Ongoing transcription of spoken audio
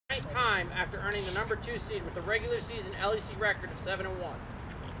time after earning the #2 seed with a regular season LEC record of 7-1.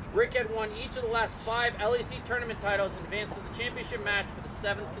 Rick had won each of the last 5 LEC tournament titles and advanced to the championship match for the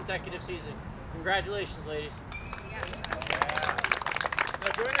 7th consecutive season. Congratulations, ladies. Now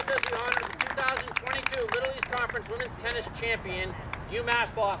join us as we honor the 2022 Little East Conference Women's Tennis Champion,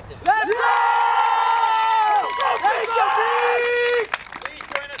 UMass Boston. Let's go! Please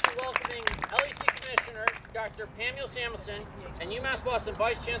join us in welcoming LEC Commissioner Dr. Pamela Samuelson and UMass Boston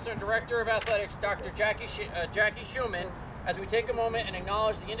Vice Chancellor and Director of Athletics Dr. Jackie Schumann as we take a moment and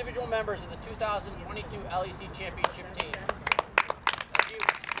acknowledge the individual members of the 2022 LEC Championship team. Thank you.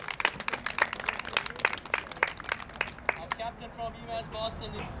 Our captain from UMass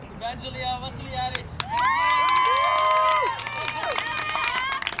Boston, Evangelia Vasiliadis.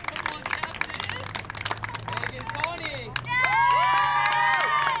 Megan Coney.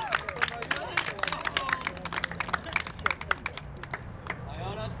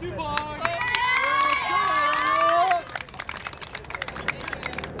 Ayana Stupor.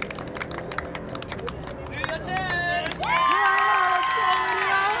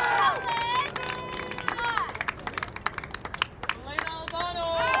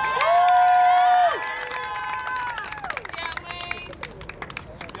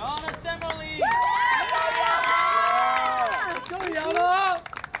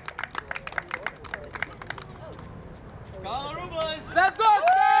 Let's go,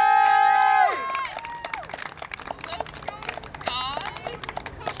 Sky! Let's go, Sky!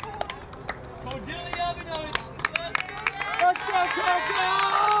 Cordelia Abinovic. Let's go, Coco!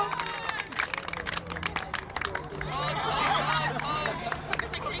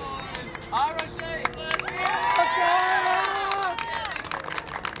 Ira Shea. Let's go!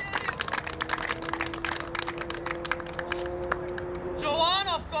 Joanne,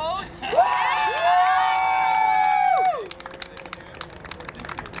 of course.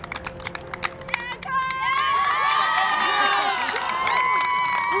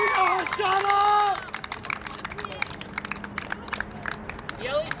 The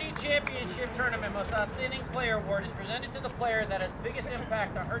LEC Championship Tournament Most Outstanding Player Award is presented to the player that has biggest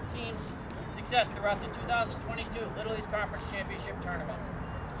impact on her team's success throughout the 2022 Little East Conference Championship Tournament.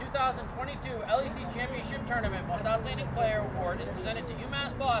 The 2022 LEC Championship Tournament Most Outstanding Player Award is presented to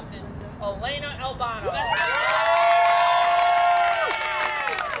UMass Boston's Elena Albano.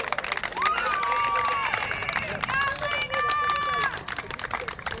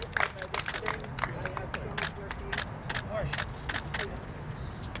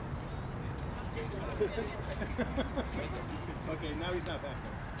 Okay, now he's not back.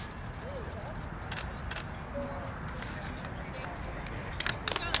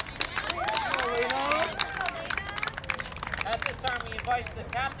 At this time, we invite the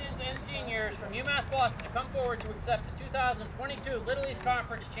captains and seniors from UMass Boston to come forward to accept the 2022 Little East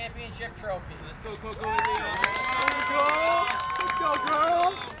Conference Championship Trophy. Let's go, Coco and Leo. Let's go,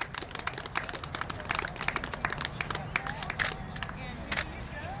 girls!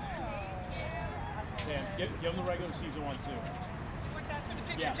 Dan, give him the regular season one, too. You want that for the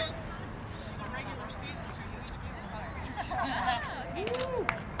picture, Yeah. too? This is a regular season, so you each give them $100.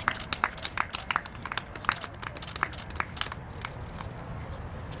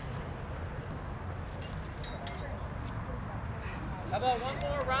 How about one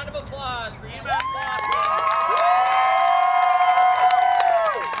more round of applause for UMass Boston?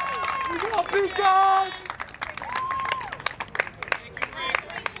 We go, Peacocks!